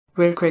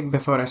Real quick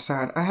before I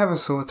start, I have a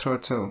sore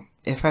throat, so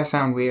if I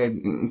sound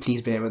weird,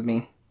 please bear with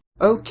me.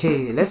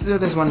 Okay, let's do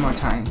this one more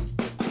time.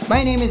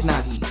 My name is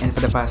Nagi, and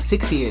for the past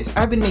 6 years,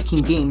 I've been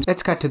making games.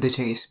 Let's cut to the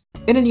chase.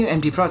 In a new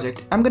empty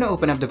project, I'm gonna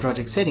open up the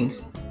project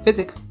settings,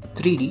 physics,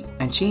 3D,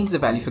 and change the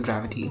value for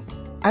gravity.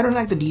 I don't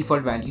like the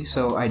default value,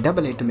 so I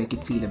double it to make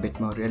it feel a bit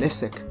more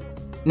realistic.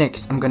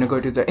 Next, I'm gonna go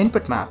to the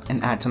input map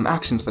and add some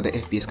actions for the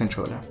FPS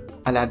controller.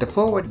 I'll add the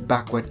forward,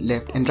 backward,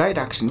 left and right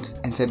actions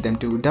and set them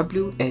to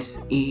W, S,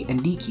 A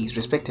and D keys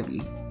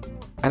respectively.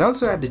 I'll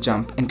also add the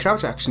jump and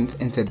crouch actions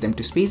and set them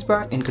to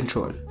spacebar and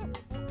control.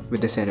 With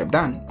the setup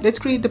done, let's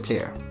create the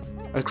player.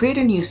 I'll create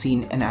a new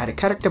scene and add a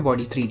character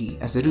body 3D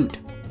as the root.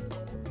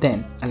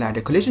 Then, I'll add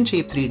a collision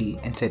shape 3D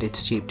and set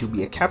its shape to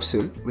be a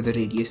capsule with the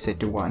radius set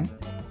to 1,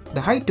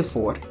 the height to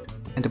 4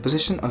 and the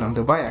position along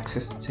the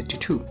y-axis set to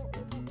 2.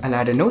 I'll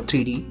add a node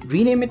 3D,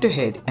 rename it to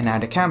head and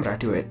add a camera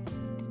to it.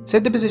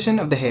 Set the position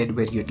of the head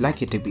where you'd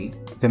like it to be.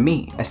 For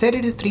me, I set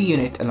it to 3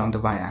 units along the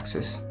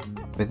y-axis.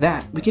 With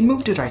that, we can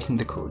move to writing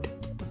the code.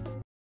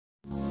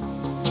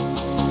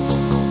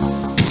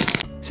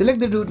 Select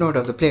the root node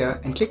of the player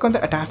and click on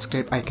the attach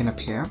script icon up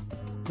here.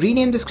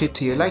 Rename the script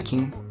to your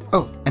liking.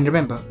 Oh, and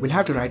remember, we'll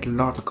have to write a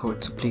lot of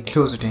code, so pay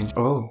close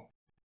attention.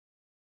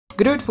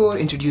 Godot 4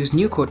 introduced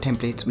new code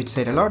templates which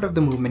set a lot of the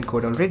movement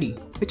code already,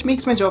 which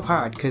makes my job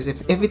hard because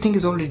if everything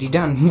is already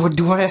done, what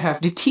do I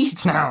have to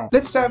teach now?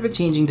 Let's start with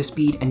changing the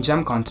speed and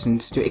jump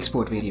constants to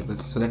export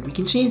variables so that we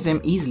can change them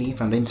easily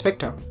from the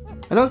inspector.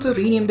 I'll also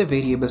rename the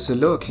variables to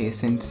lowercase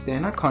since they're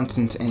not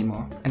constants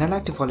anymore, and I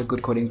like to follow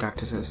good coding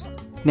practices.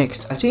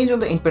 Next, I'll change all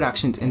the input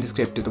actions in the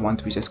script to the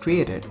ones we just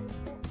created.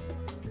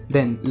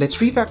 Then, let's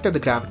refactor the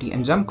gravity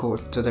and jump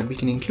code so that we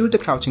can include the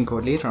crouching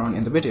code later on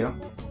in the video.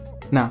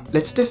 Now,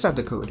 let's test out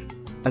the code.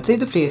 I'll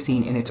save the player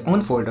scene in its own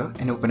folder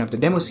and open up the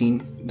demo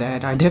scene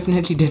that I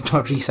definitely did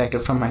not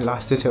recycle from my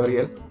last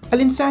tutorial. I'll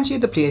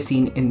instantiate the player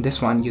scene in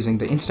this one using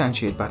the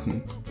instantiate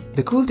button.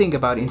 The cool thing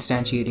about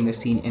instantiating a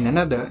scene in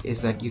another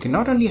is that you can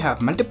not only have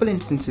multiple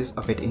instances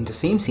of it in the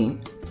same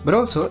scene, but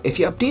also if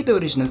you update the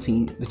original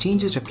scene, the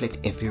changes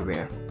reflect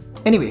everywhere.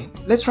 Anyway,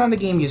 let's run the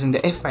game using the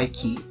F5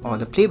 key or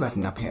the play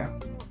button up here.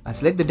 I'll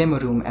select the demo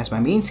room as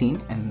my main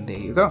scene and there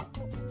you go.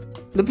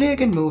 The player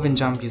can move and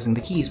jump using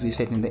the keys we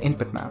set in the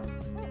input map.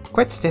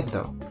 Quite stiff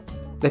though.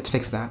 Let's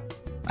fix that.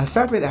 I'll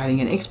start with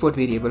adding an export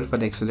variable for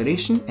the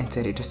acceleration and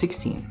set it to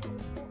 16.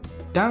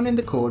 Down in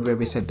the code where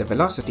we set the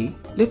velocity,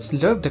 let's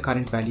load the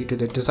current value to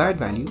the desired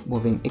value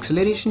moving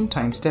acceleration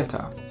times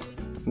delta.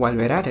 While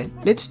we're at it,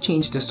 let's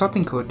change the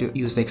stopping code to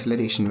use the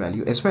acceleration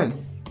value as well.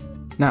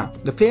 Now,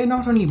 the player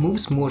not only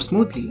moves more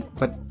smoothly,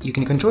 but you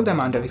can control the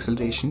amount of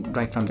acceleration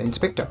right from the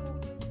inspector.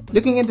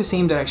 Looking at the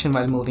same direction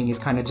while moving is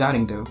kinda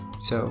jarring though,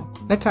 so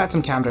let's add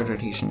some camera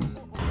rotation.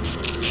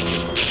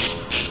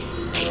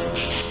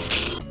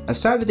 I'll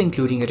start with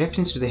including a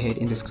reference to the head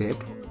in the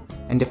script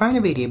and define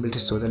a variable to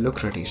store the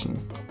look rotation.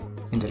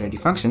 In the ready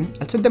function,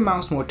 I'll set the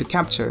mouse mode to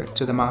capture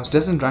so the mouse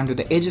doesn't run to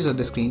the edges of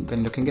the screen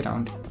when looking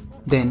around.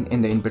 Then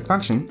in the input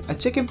function, I'll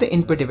check if the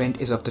input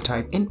event is of the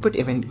type input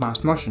event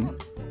mouse motion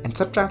and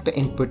subtract the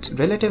input's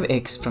relative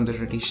x from the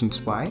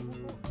rotation's y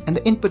and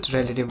the input's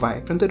relative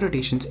y from the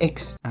rotation's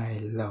x.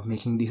 I love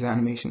making these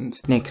animations.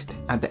 Next,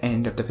 at the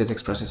end of the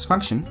physics process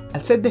function,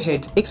 I'll set the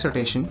head's x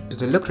rotation to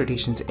the look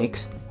rotation's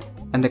x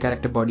and the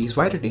character body's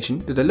y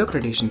rotation to the look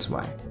rotation's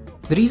y.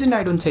 The reason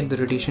I don't set the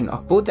rotation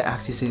of both the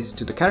axes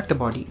to the character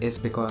body is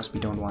because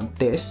we don't want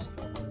this,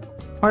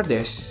 or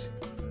this,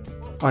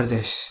 or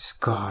this.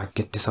 God,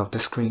 get this off the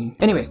screen.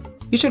 Anyway,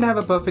 you should have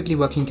a perfectly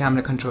working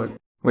camera control.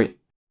 Wait,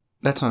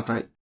 that's not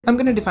right. I'm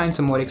gonna define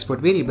some more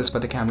export variables for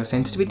the camera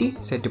sensitivity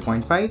set to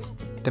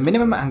 0.5, the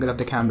minimum angle of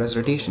the camera's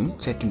rotation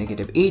set to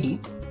 -80,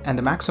 and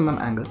the maximum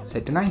angle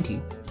set to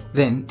 90.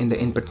 Then, in the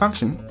input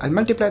function, I'll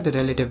multiply the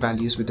relative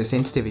values with the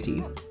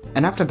sensitivity,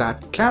 and after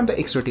that, clamp the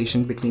x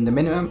rotation between the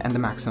minimum and the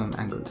maximum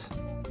angles.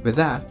 With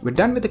that, we're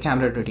done with the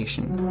camera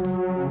rotation.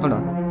 Hold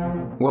on,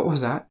 what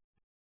was that?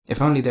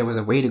 If only there was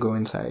a way to go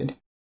inside.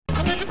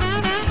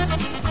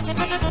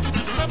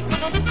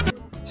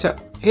 So,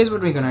 here's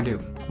what we're gonna do.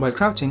 While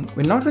crouching,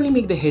 we'll not only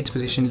make the head's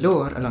position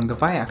lower along the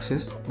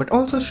y-axis, but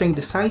also shrink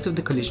the size of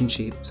the collision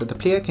shape so the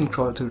player can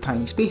crawl through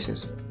tiny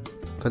spaces.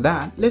 For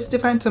that, let's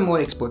define some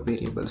more export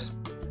variables.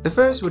 The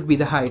first would be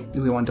the height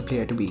we want the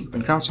player to be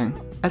when crouching.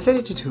 I'll set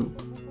it to 2.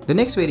 The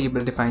next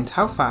variable defines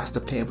how fast the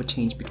player would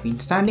change between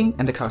standing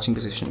and the crouching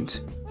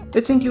positions.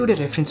 Let's include a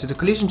reference to the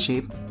collision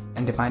shape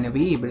and define a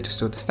variable to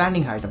store the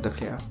standing height of the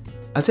player.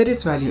 I'll set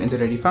its value in the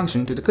ready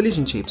function to the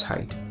collision shape's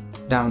height.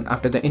 Down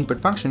after the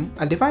input function,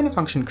 I'll define a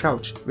function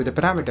crouch with the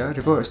parameter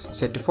reverse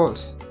set to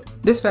false.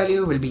 This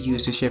value will be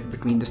used to shift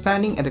between the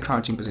standing and the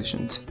crouching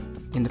positions.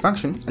 In the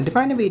function, I'll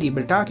define a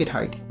variable target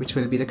height, which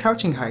will be the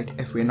crouching height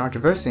if we are not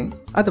reversing,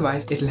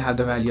 otherwise it'll have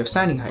the value of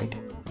standing height.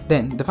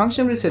 Then, the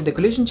function will set the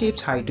collision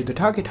shape's height to the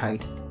target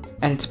height,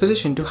 and its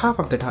position to half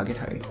of the target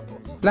height.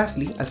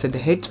 Lastly, I'll set the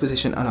head's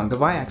position along the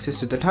y-axis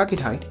to the target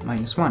height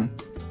 -1.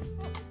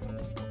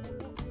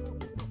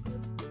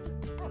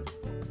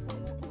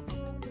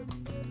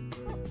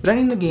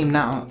 Running the game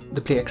now,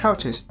 the player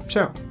crouches,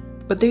 sure,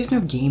 but there is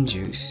no game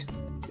juice.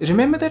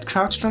 Remember that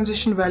crouch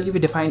transition value we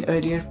defined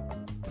earlier?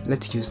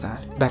 Let's use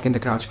that. Back in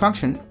the crouch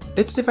function,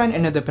 let's define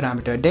another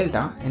parameter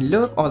delta and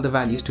lurk all the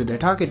values to their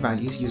target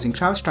values using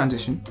crouch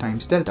transition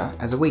times delta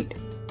as a weight.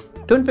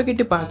 Don't forget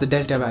to pass the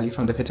delta value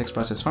from the physics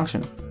process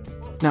function.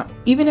 Now,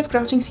 even if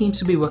crouching seems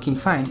to be working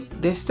fine,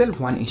 there's still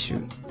one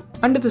issue.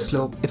 Under the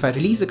slope, if I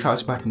release the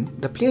crouch button,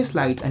 the player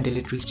slides until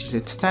it reaches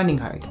its standing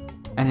height.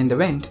 And in the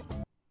vent,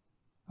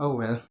 oh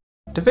well.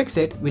 To fix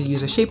it, we'll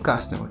use a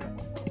shapecast node.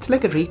 It's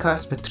like a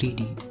raycast but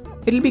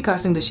 3D. It'll be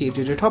casting the shape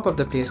to the top of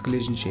the player's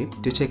collision shape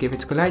to check if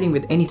it's colliding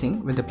with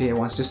anything when the player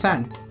wants to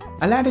stand.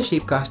 I'll add a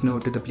shapecast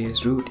node to the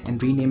player's root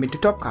and rename it to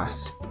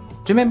topcast.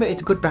 Remember,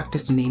 it's good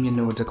practice to name your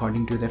nodes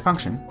according to their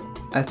function.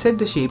 I'll set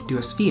the shape to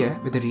a sphere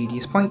with a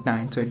radius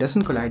 0.9 so it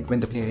doesn't collide when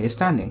the player is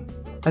standing.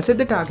 I'll set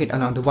the target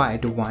along the Y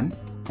to 1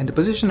 and the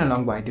position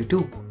along Y to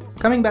 2.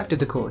 Coming back to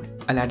the code,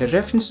 I'll add a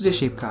reference to the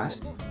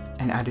shapecast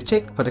and add a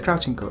check for the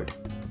crouching code.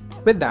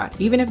 With that,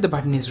 even if the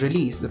button is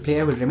released, the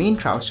player will remain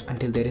crouched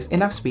until there is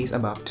enough space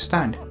above to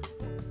stand.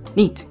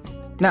 Neat!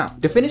 Now,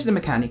 to finish the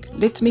mechanic,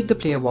 let's make the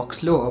player walk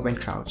slower when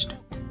crouched.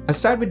 I'll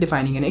start with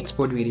defining an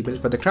export variable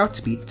for the crouch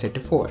speed set to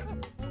 4.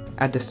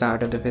 At the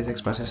start of the physics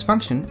process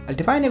function, I'll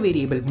define a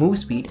variable move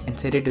speed and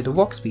set it to the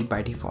walk speed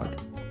by default.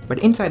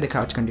 But inside the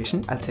crouch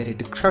condition, I'll set it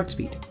to crouch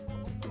speed.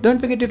 Don't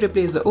forget to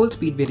replace the old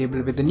speed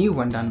variable with the new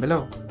one down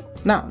below.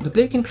 Now, the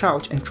player can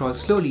crouch and crawl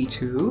slowly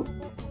to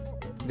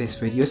this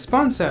video's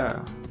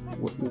sponsor.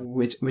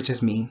 Which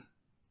is me.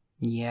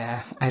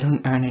 Yeah, I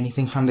don't earn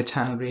anything from the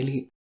channel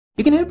really.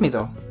 You can help me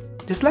though.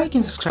 Just like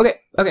and subscribe.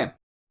 Okay.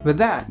 With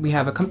that, we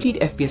have a complete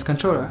FPS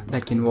controller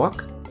that can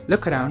walk,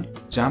 look around,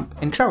 jump,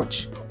 and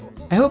crouch.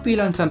 I hope you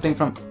learned something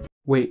from...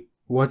 Wait,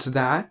 what's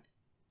that?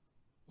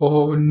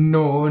 Oh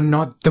no,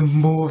 not the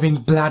moving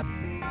blood.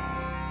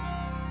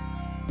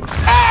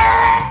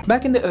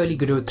 Back in the early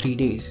Godot 3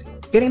 days,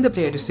 getting the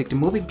player to stick to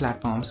moving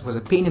platforms was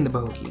a pain in the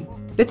bahookie.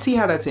 Let's see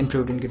how that's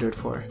improved in Godot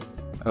 4.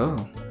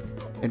 Oh.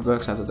 It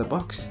works out of the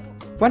box.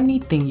 One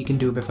neat thing you can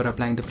do before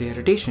applying the player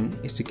rotation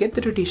is to get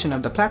the rotation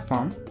of the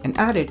platform and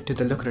add it to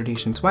the look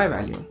rotation's Y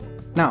value.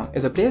 Now,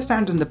 if the player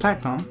stands on the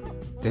platform,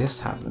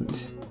 this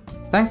happens.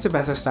 Thanks to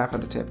Bessa staff for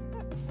the tip.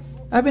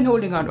 I've been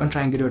holding out on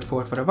trying Godot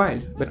 4 for a while,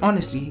 but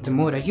honestly, the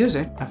more I use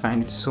it, I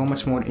find it so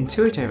much more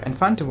intuitive and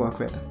fun to work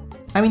with.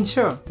 I mean,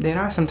 sure, there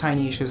are some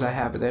tiny issues I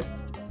have with it,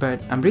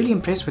 but I'm really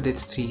impressed with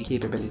its 3D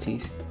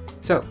capabilities.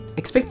 So,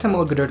 expect some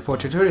more Godot 4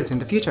 tutorials in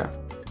the future.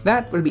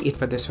 That will be it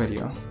for this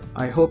video.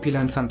 I hope you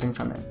learned something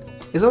from it.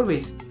 As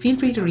always, feel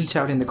free to reach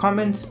out in the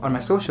comments or my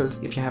socials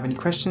if you have any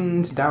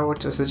questions,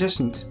 doubts, or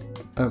suggestions.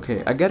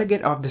 Okay, I gotta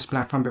get off this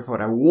platform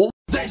before I whoop.